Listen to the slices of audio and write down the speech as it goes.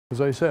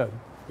as I said.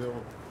 Bill,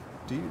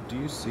 do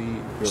you see?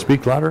 Bill,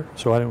 Speak louder,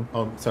 so I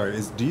don't. Sorry.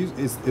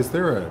 Is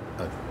there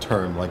a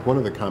term, like one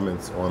of the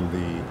comments on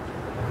the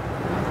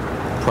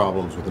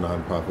problems with the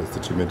nonprofits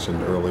that you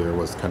mentioned earlier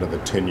was kind of the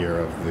tenure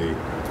of the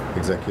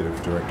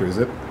executive director? Is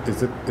it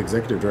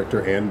executive director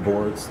and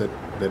boards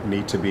that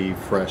need to be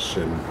fresh,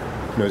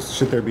 and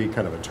should there be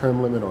kind of a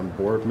term limit on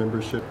board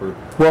membership? Or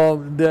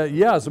Well,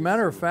 yeah. As a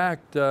matter of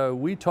fact,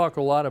 we talk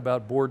a lot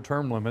about board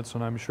term limits,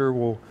 and I'm sure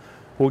we'll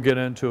get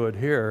into it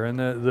here. And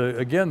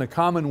again, the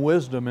common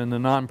wisdom in the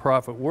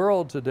nonprofit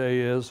world today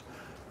is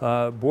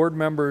board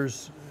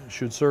members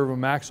should serve a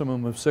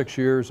maximum of 6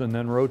 years and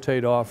then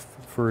rotate off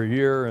for a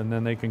year, and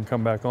then they can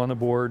come back on the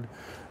board.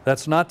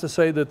 That's not to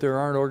say that there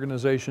aren't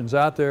organizations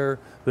out there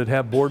that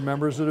have board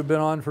members that have been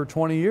on for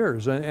 20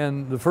 years.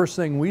 And the first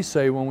thing we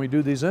say when we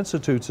do these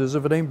institutes is,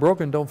 if it ain't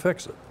broken, don't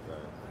fix it.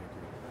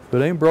 If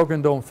it ain't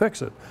broken, don't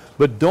fix it.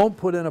 But don't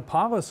put in a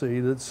policy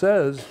that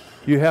says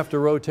you have to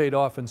rotate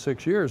off in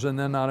 6 years and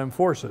then not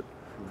enforce it,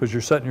 because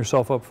you're setting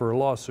yourself up for a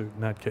lawsuit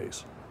in that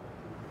case.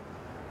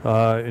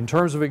 In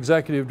terms of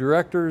executive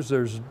directors,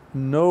 there's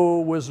no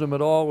wisdom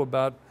at all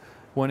about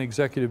when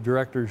executive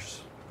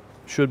directors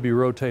should be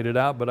rotated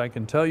out, but I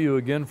can tell you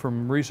again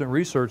from recent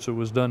research that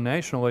was done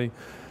nationally,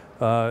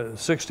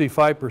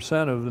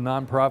 65% of the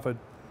nonprofit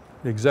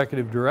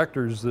executive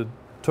directors that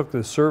took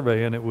this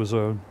survey, and it was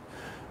a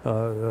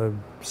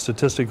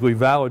statistically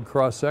valid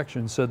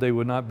cross-section, said they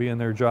would not be in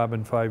their job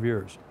in 5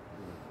 years.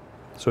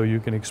 So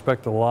you can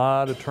expect a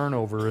lot of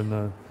turnover in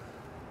the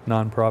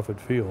nonprofit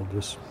field.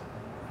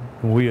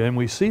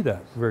 We see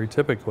that very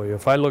typically.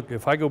 If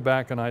I go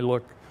back and I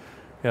look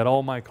at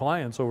all my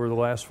clients over the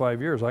last 5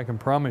 years, I can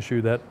promise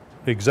you that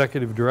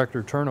executive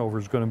director turnover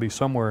is going to be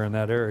somewhere in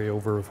that area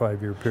over a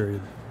 5-year period.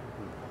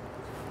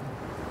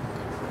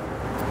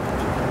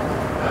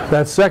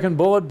 That second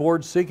bullet,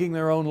 boards seeking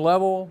their own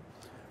level.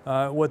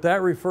 What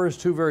that refers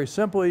to very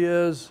simply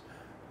is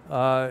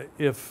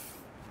if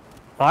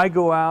I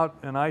go out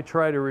and I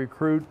try to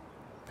recruit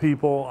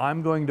people,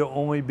 I'm going to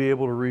only be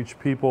able to reach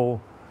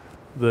people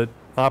that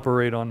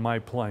operate on my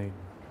plane.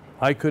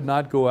 I could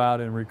not go out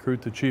and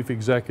recruit the chief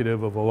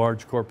executive of a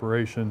large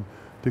corporation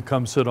to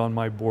come sit on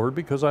my board,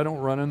 because I don't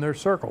run in their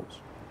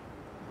circles.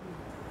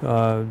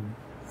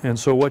 And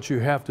so what you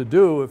have to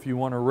do if you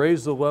want to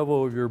raise the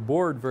level of your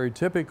board very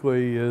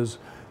typically is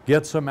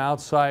get some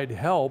outside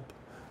help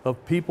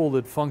of people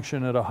that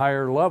function at a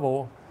higher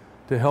level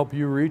to help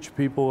you reach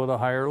people at a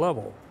higher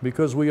level,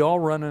 because we all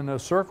run in a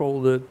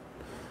circle that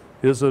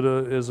is at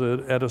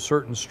a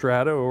certain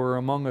strata or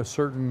among a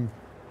certain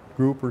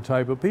group or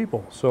type of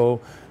people.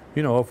 So,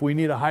 if we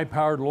need a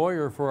high-powered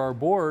lawyer for our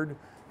board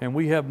and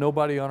we have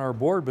nobody on our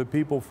board but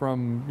people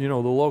from, the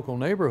local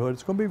neighborhood,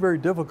 it's going to be very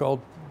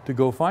difficult to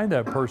go find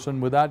that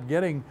person without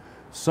getting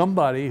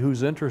somebody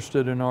who's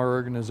interested in our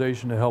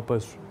organization to help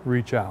us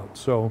reach out.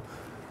 So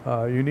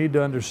you need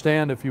to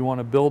understand, if you want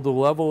to build the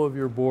level of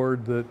your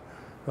board, that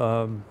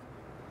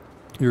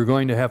you're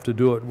going to have to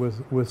do it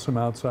with some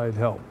outside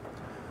help.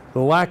 The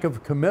lack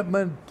of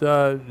commitment,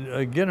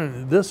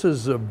 again, this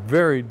is a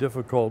very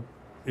difficult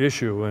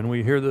issue, and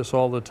we hear this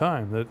all the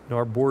time, that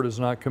our board is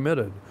not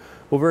committed.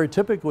 Well, very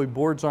typically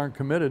boards aren't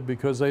committed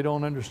because they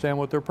don't understand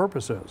what their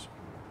purpose is.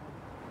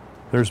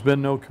 There's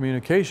been no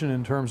communication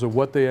in terms of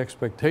what the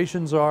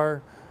expectations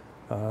are.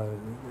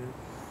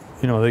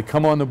 They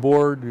come on the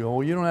board,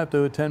 well, you don't have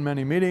to attend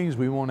many meetings,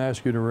 we won't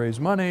ask you to raise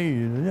money,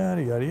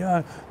 yada, yada,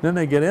 yada. Then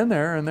they get in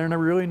there and they're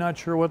really not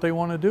sure what they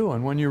want to do.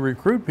 And when you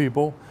recruit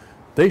people,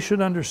 they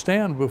should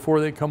understand before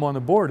they come on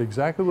the board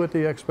exactly what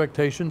the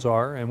expectations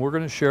are, and we're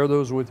going to share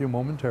those with you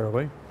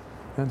momentarily,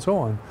 and so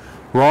on.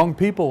 Wrong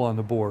people on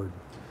the board.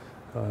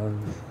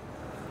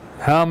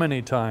 How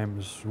many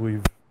times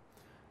we've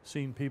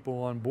seen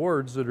people on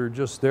boards that are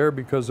just there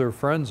because they're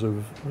friends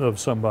of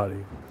somebody.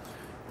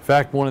 In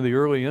fact, one of the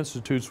early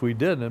institutes we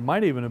did, and it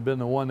might even have been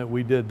the one that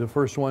we did, the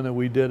first one that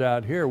we did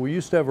out here, we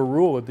used to have a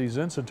rule at these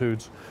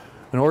institutes: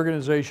 an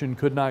organization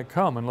could not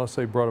come unless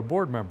they brought a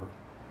board member.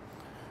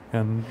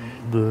 And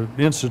the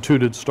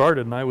institute had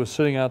started, and I was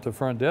sitting out the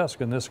front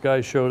desk, and this guy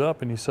showed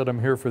up and he said,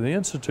 "I'm here for the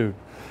institute."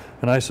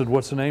 And I said,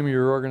 "What's the name of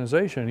your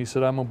organization?" And he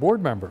said, "I'm a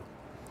board member."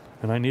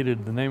 And I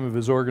needed the name of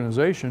his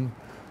organization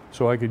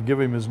so I could give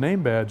him his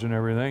name badge and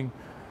everything.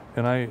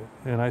 And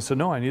I said,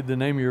 "No, I need the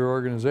name of your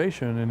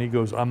organization." And he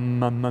goes,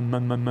 And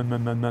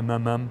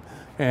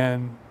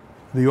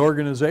the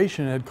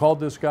organization had called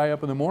this guy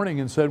up in the morning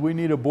and said, "We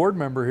need a board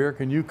member here.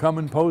 Can you come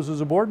and pose as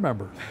a board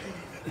member?"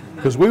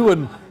 Because we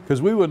wouldn't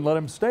let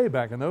him stay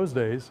back in those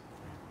days.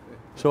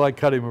 So I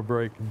cut him a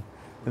break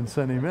and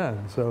sent him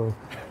in. So,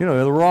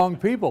 the wrong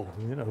people.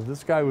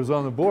 This guy was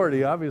on the board.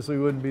 He obviously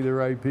wouldn't be the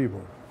right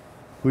people.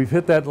 We've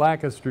hit that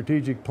lack of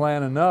strategic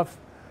plan enough.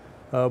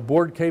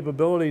 Board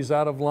capabilities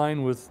out of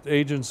line with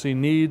agency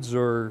needs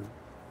or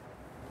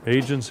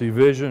agency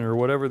vision or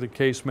whatever the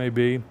case may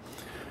be.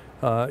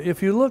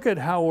 If you look at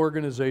how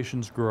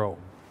organizations grow,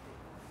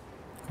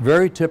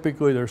 very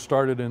typically they're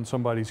started in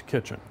somebody's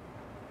kitchen.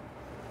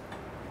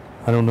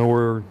 I don't know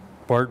where,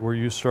 Bart, where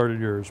you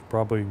started yours,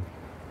 probably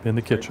in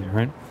the kitchen,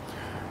 right?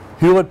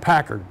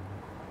 Hewlett-Packard.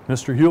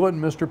 Mr. Hewlett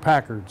and Mr.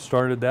 Packard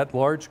started that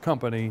large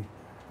company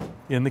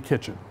in the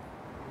kitchen.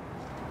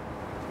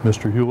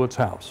 Mr. Hewlett's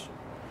house.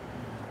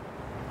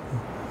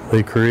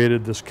 They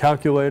created this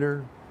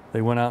calculator.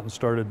 They went out and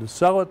started to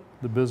sell it.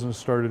 The business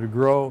started to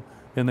grow,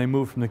 and they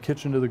moved from the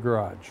kitchen to the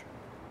garage.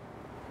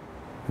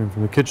 And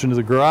from the kitchen to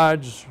the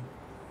garage,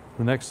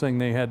 the next thing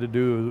they had to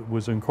do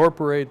was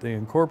incorporate. They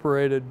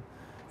incorporated,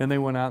 and they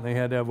went out and they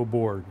had to have a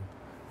board.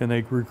 And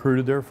they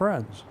recruited their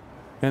friends.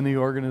 And the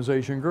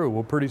organization grew.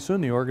 Well, pretty soon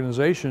the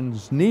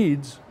organization's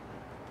needs,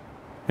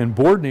 and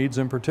board needs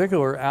in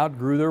particular,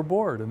 outgrew their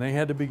board, and they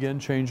had to begin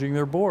changing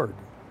their board.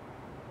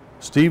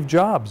 Steve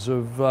Jobs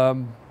of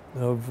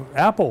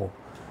Apple,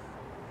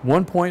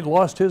 one point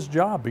lost his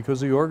job because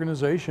the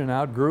organization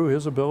outgrew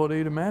his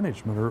ability to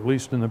management, or at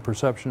least in the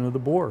perception of the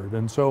board.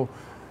 And so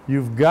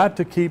you've got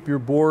to keep your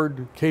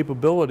board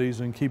capabilities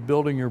and keep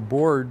building your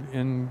board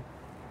in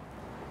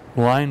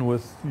line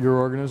with your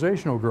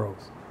organizational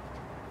growth.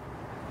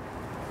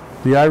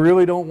 The I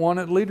really don't want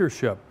it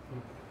leadership.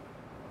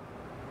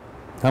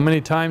 How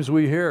many times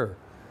we hear,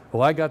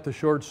 well, I got the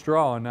short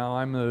straw and now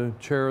I'm the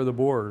chair of the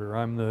board, or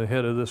I'm the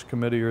head of this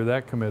committee or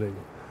that committee.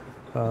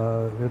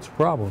 It's a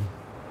problem.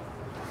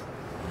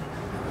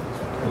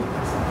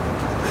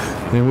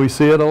 And we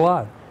see it a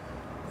lot.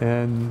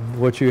 And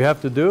what you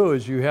have to do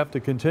is you have to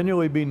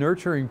continually be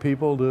nurturing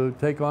people to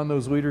take on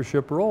those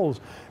leadership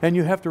roles. And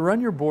you have to run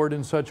your board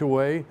in such a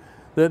way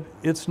that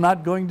it's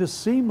not going to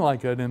seem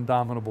like an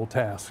indomitable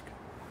task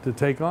to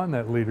take on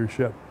that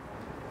leadership.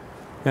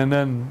 And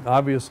then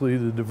obviously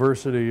the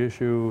diversity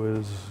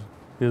issue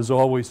is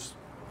always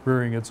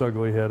rearing its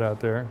ugly head out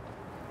there.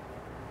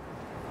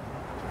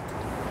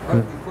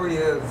 Right, before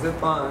you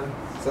zip on,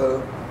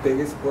 so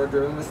biggest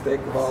board-driven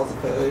mistake of all is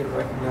failure to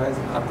recognize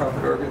a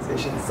nonprofit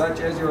organization such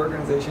as your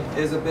organization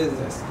is a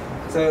business.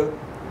 So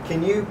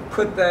can you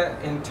put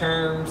that in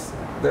terms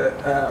that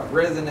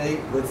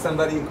resonate with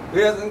somebody who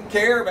doesn't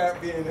care about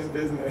being in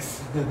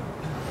business?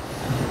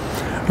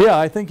 Yeah,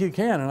 I think you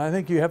can, and I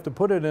think you have to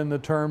put it in the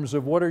terms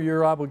of what are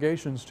your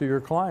obligations to your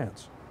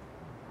clients,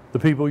 the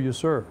people you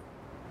serve.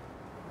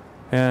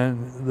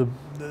 And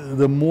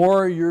the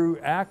more you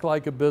act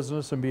like a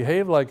business and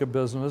behave like a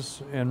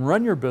business and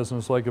run your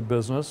business like a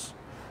business,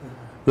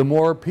 the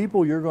more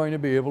people you're going to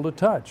be able to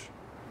touch.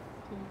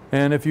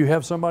 And if you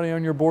have somebody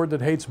on your board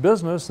that hates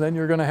business, then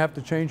you're going to have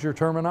to change your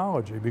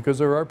terminology, because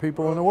there are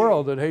people in the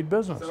world that hate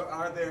business. So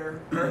are there,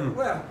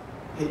 well,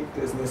 hate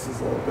business is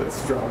a little bit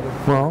strong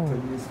to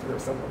use for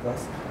some of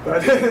us.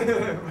 But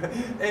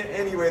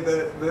anyway,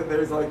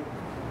 there's like,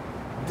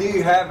 do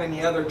you have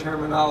any other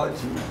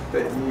terminology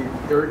that you,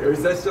 or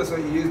is that just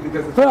what you use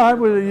because it's... Well, I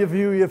would,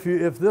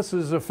 if this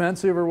is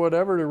offensive or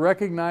whatever, to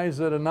recognize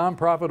that a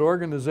nonprofit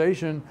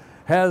organization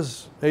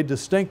has a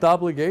distinct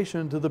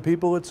obligation to the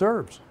people it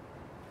serves.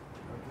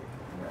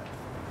 Okay, yeah.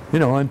 You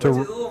know, and to...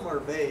 Which is a little more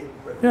vague,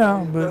 but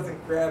yeah, it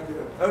doesn't grab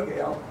you. Okay,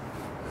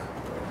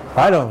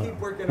 I'll keep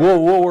working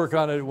we'll on it. work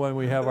on it when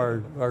we have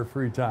our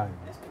free time.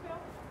 Mr. Bill?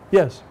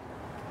 Yes.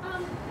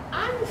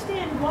 I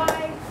understand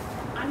why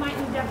I might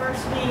need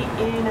diversity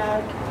in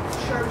a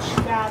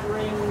church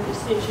gathering,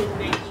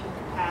 decision-making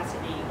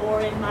capacity,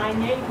 or in my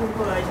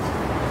neighborhood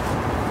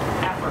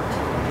effort.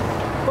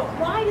 But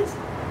why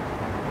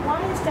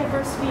is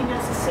diversity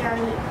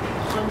necessarily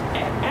on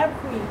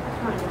every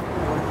kind of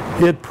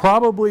board? It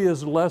probably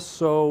is less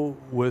so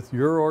with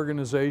your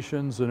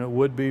organizations than it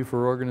would be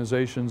for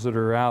organizations that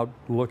are out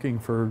looking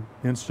for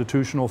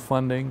institutional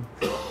funding,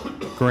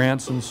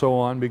 grants and so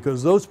on,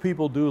 because those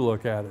people do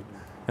look at it.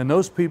 And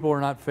those people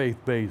are not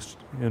faith-based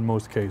in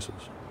most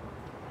cases.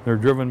 They're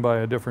driven by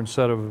a different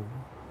set of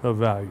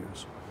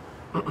values.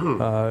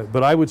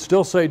 But I would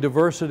still say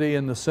diversity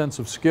in the sense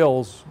of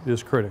skills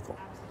is critical.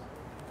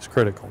 It's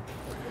critical.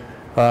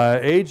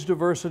 Age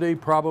diversity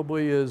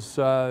probably is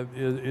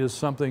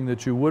something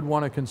that you would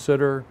want to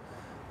consider,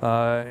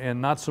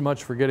 and not so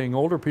much for getting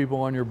older people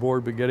on your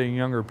board, but getting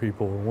younger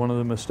people. One of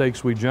the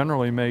mistakes we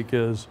generally make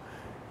is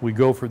we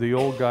go for the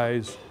old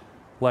guys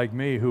like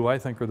me, who I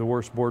think are the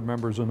worst board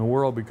members in the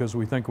world because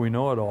we think we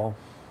know it all,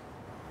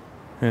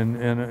 and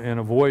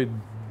avoid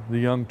the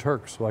young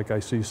Turks like I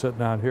see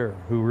sitting out here,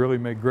 who really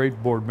make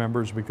great board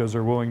members because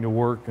they're willing to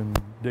work and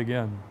dig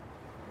in.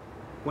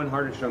 One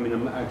harder show, I mean,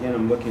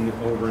 I'm looking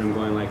over and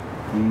going like,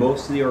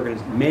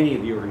 many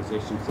of the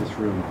organizations in this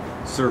room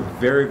serve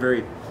very,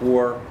 very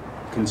poor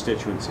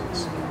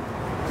constituencies.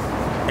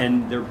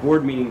 And their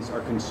board meetings are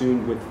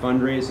consumed with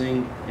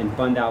fundraising and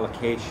fund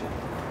allocation.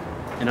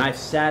 And I've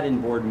sat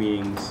in board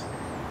meetings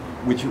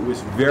which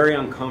was very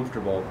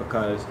uncomfortable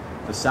because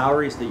the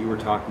salaries that you were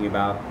talking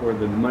about or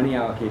the money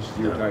allocations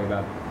you were talking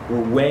about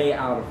were way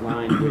out of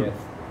line with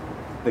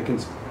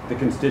the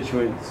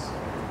constituents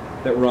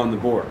that were on the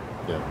board.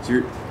 Yeah.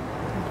 So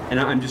and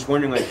I'm just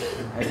wondering, like,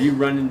 have you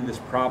run into this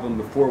problem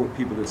before with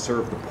people that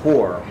serve the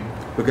poor?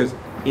 Because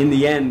in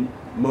the end,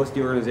 most of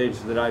the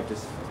organizations that I've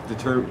just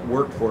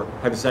worked for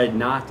have decided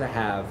not to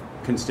have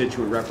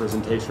constituent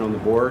representation on the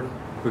board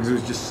because it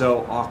was just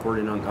so awkward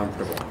and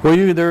uncomfortable.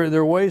 Well, there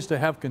are ways to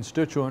have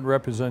constituent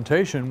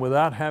representation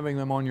without having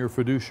them on your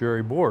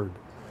fiduciary board.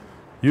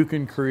 You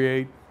can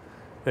create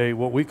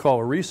what we call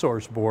a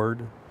resource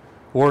board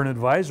or an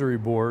advisory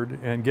board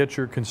and get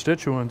your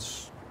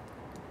constituents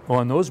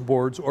on those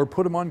boards, or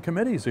put them on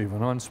committees,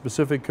 even on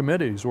specific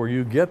committees where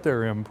you get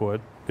their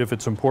input if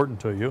it's important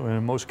to you, and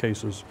in most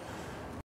cases